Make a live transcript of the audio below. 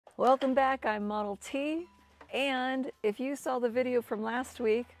Welcome back, I'm Model T, and if you saw the video from last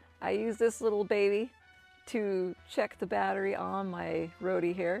week, I used this little baby to check the battery on my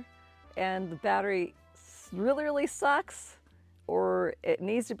Roadie here, and the battery really sucks, or it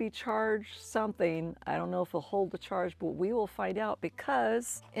needs to be charged something. I don't know if it'll hold the charge, but we will find out,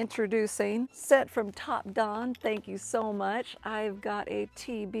 because introducing, sent from TOPDON, thank you so much, I've got a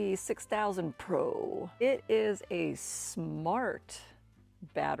TB6000 Pro. It is a smart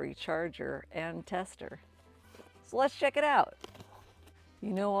battery charger and tester. So let's check it out.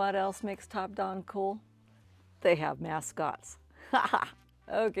 You know what else makes TOPDON cool? They have mascots.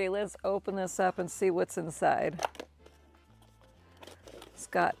 Okay, let's open this up and see what's inside. It's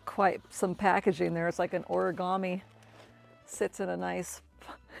got quite some packaging there. It's like an origami. Sits in a nice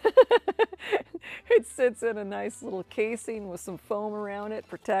it sits in a nice little casing with some foam around it,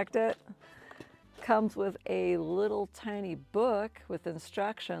 protect it. Comes with a little tiny book with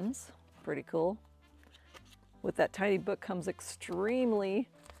instructions. Pretty cool. With that tiny book comes extremely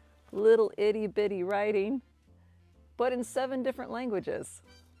little itty bitty writing, but in 7 different languages.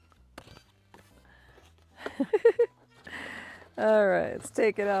 All right, let's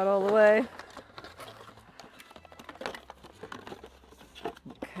take it out all the way.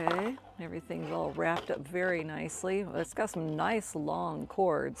 Okay, everything's all wrapped up very nicely. It's got some nice long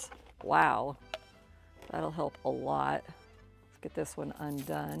cords. Wow. That'll help a lot. Let's get this one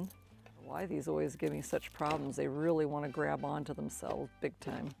undone. Why these always give me such problems. They really want to grab onto themselves big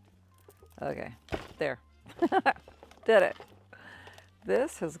time. Okay, there. Did it.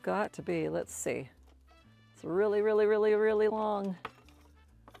 This has got to be, let's see. It's really long.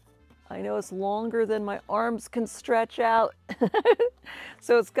 I know it's longer than my arms can stretch out.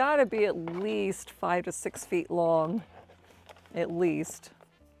 So it's got to be at least 5 to 6 feet long, at least,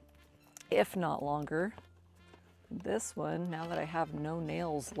 if not longer. This one, now that I have no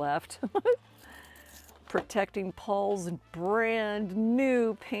nails left, protecting Paul's brand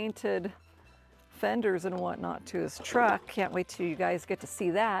new painted fenders and whatnot to his truck. Can't wait till you guys get to see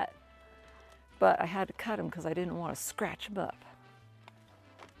that. But I had to cut him because I didn't want to scratch him up.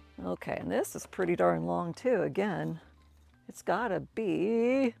 Okay, and this is pretty darn long too. Again, it's gotta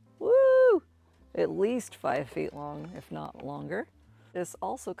be, woo, at least 5 feet long, if not longer. This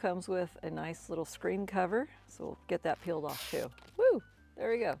also comes with a nice little screen cover, so we'll get that peeled off too. Woo,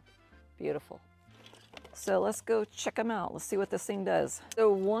 there we go, beautiful. So let's go check them out. Let's see what this thing does.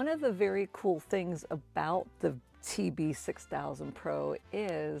 So one of the very cool things about the TB6000 Pro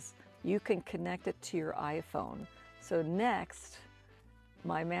is you can connect it to your iPhone. So next,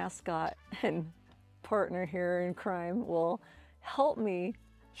 my mascot and partner here in crime will help me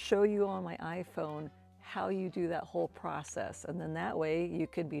show you on my iPhone how you do that whole process. And then that way you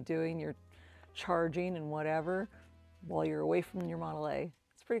could be doing your charging and whatever while you're away from your Model A.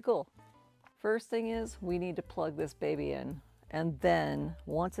 It's pretty cool. First thing is we need to plug this baby in. And then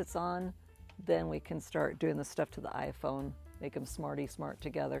once it's on, then we can start doing the stuff to the iPhone, make them smarty smart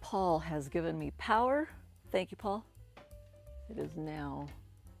together. Paul has given me power. Thank you, Paul. It is now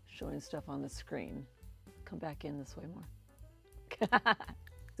showing stuff on the screen. Come back in this way more.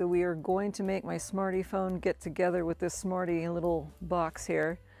 So we are going to make my smarty phone get together with this smarty little box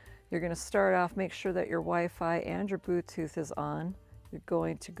here. You're going to start off, make sure that your Wi-Fi and your Bluetooth is on. You're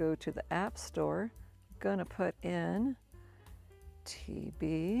going to go to the App Store. You're going to put in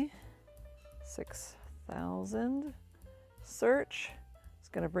TB6000, search. It's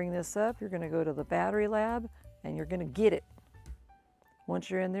going to bring this up. You're going to go to the battery lab and you're going to get it.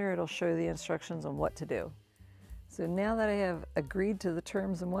 Once you're in there, it'll show you the instructions on what to do. So now that I have agreed to the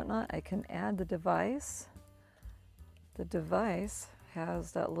terms and whatnot, I can add the device. The device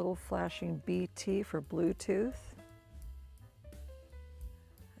has that little flashing BT for Bluetooth.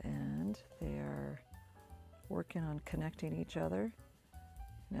 And they are working on connecting each other.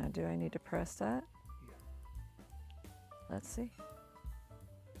 Now, do I need to press that? Let's see.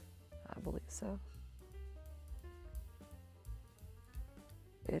 I believe so.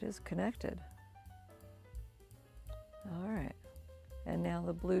 It is connected. All right, and now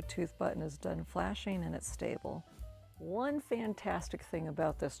the Bluetooth button is done flashing and it's stable. One fantastic thing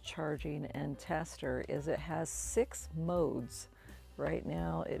about this charging and tester is it has 6 modes. Right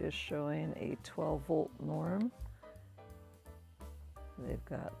now it is showing a 12-volt norm. They've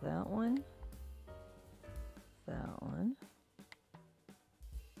got that one, that one,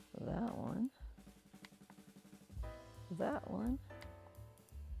 that one, that one,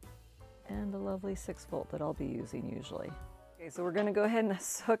 and the lovely 6-volt that I'll be using usually. Okay, so we're gonna go ahead and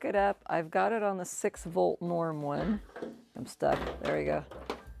hook it up. I've got it on the 6-volt norm one. I'm stuck, there we go.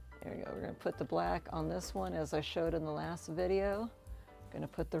 There we go, we're gonna put the black on this one as I showed in the last video. Gonna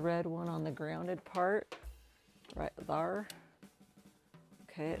put the red one on the grounded part, right there.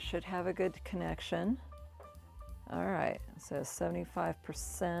 Okay, it should have a good connection. All right, it says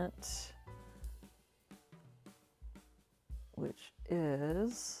 75%, which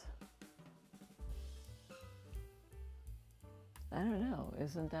is, I don't know,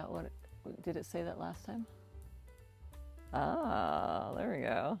 isn't that what, did it say that last time? Ah, there we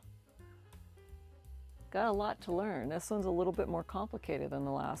go. Got a lot to learn. This one's a little bit more complicated than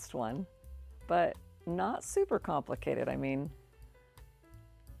the last one, but not super complicated. I mean,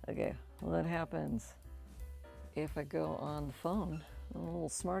 okay, what happens if I go on the phone, a little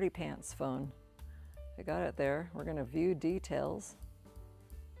smarty pants phone? I got it there. We're gonna view details.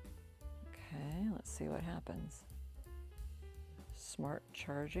 Okay, let's see what happens. Smart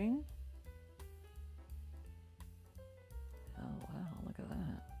charging. Oh wow, look at that.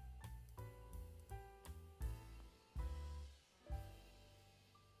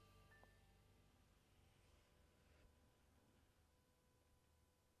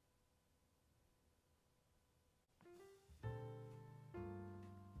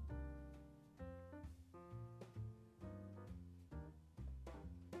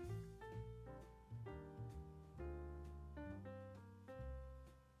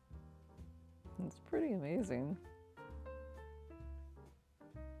 It's pretty amazing.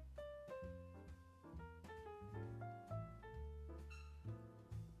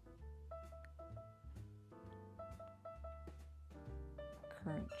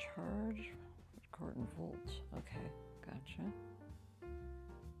 Current charge, record in volts. Okay, gotcha.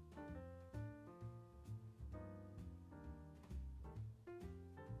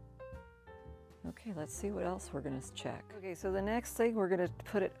 Okay, let's see what else we're going to check. Okay, so the next thing, we're going to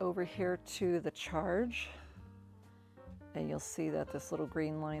put it over here to the charge. And you'll see that this little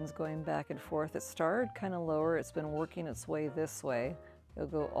green line's going back and forth. It started kind of lower. It's been working its way this way. It'll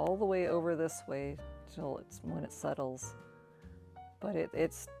go all the way over this way till when it settles. But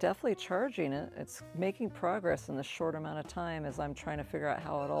it's definitely charging it. It's making progress in this short amount of time as I'm trying to figure out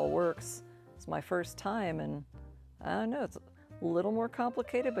how it all works. It's my first time, and I don't know, it's a little more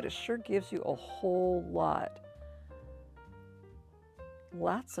complicated, but it sure gives you a whole lot.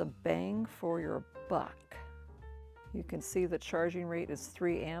 Lots of bang for your buck. You can see the charging rate is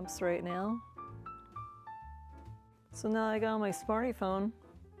 3 amps right now. So now I got my smartphone.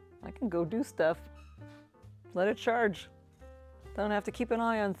 I can go do stuff. Let it charge. Don't have to keep an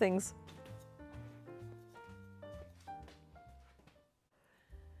eye on things.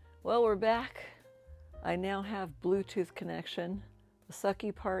 Well, we're back. I now have Bluetooth connection. The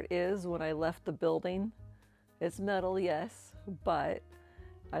sucky part is when I left the building, it's metal, yes, but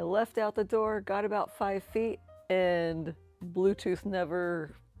I left out the door, got about 5 feet, and Bluetooth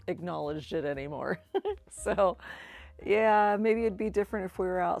never acknowledged it anymore. So yeah, maybe it'd be different if we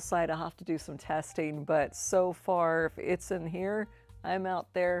were outside. I'll have to do some testing, but so far, if it's in here, I'm out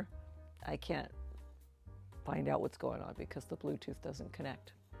there, I can't find out what's going on because the Bluetooth doesn't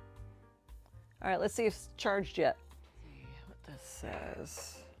connect. All right, let's see if it's charged yet. Let's see what this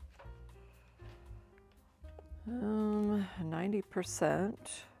says. 90%.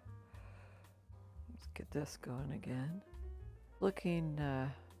 Let's get this going again. Looking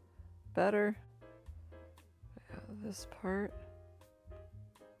better. This part.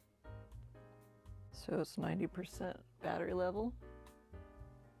 So it's 90% battery level.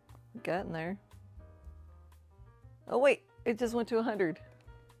 Getting there. Oh wait, it just went to 100.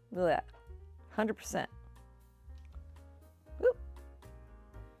 Look at that. 100%. Whoop.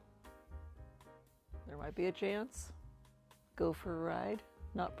 There might be a chance. Go for a ride,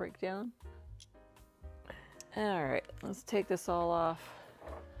 not break down. All right, let's take this all off.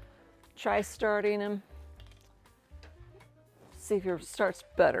 Try starting him. See if it starts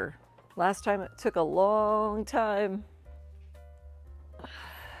better. Last time it took a long time.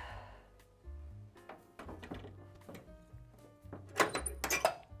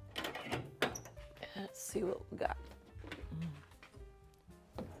 Let's see what we got.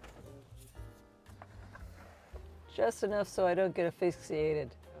 Just enough so I don't get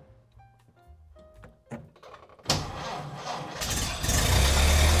asphyxiated.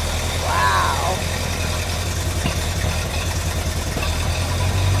 Wow.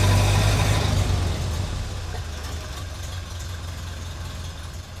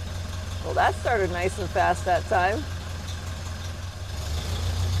 Well, that started nice and fast that time.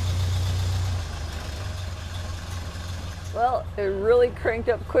 Well, it really cranked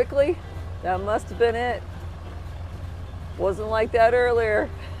up quickly. That must have been it. Wasn't like that earlier.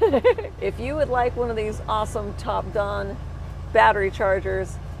 If you would like one of these awesome TOPDON battery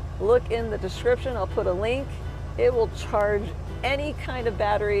chargers, look in the description. I'll put a link. It will charge any kind of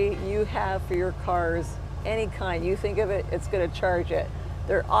battery you have for your cars, any kind, you think of it, it's gonna charge it.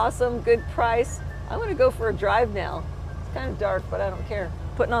 They're awesome, good price. I'm gonna go for a drive now. It's kind of dark, but I don't care.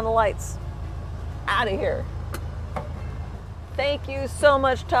 Putting on the lights. Out of here. Thank you so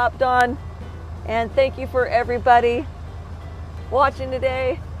much, TOPDON. And thank you for everybody watching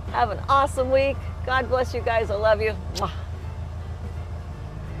today. Have an awesome week. God bless you guys. I love you. Mwah.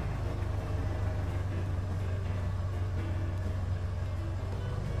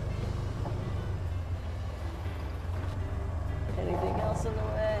 Anything else in the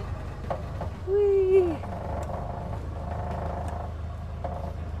way? Whee!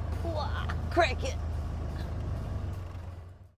 Crank it.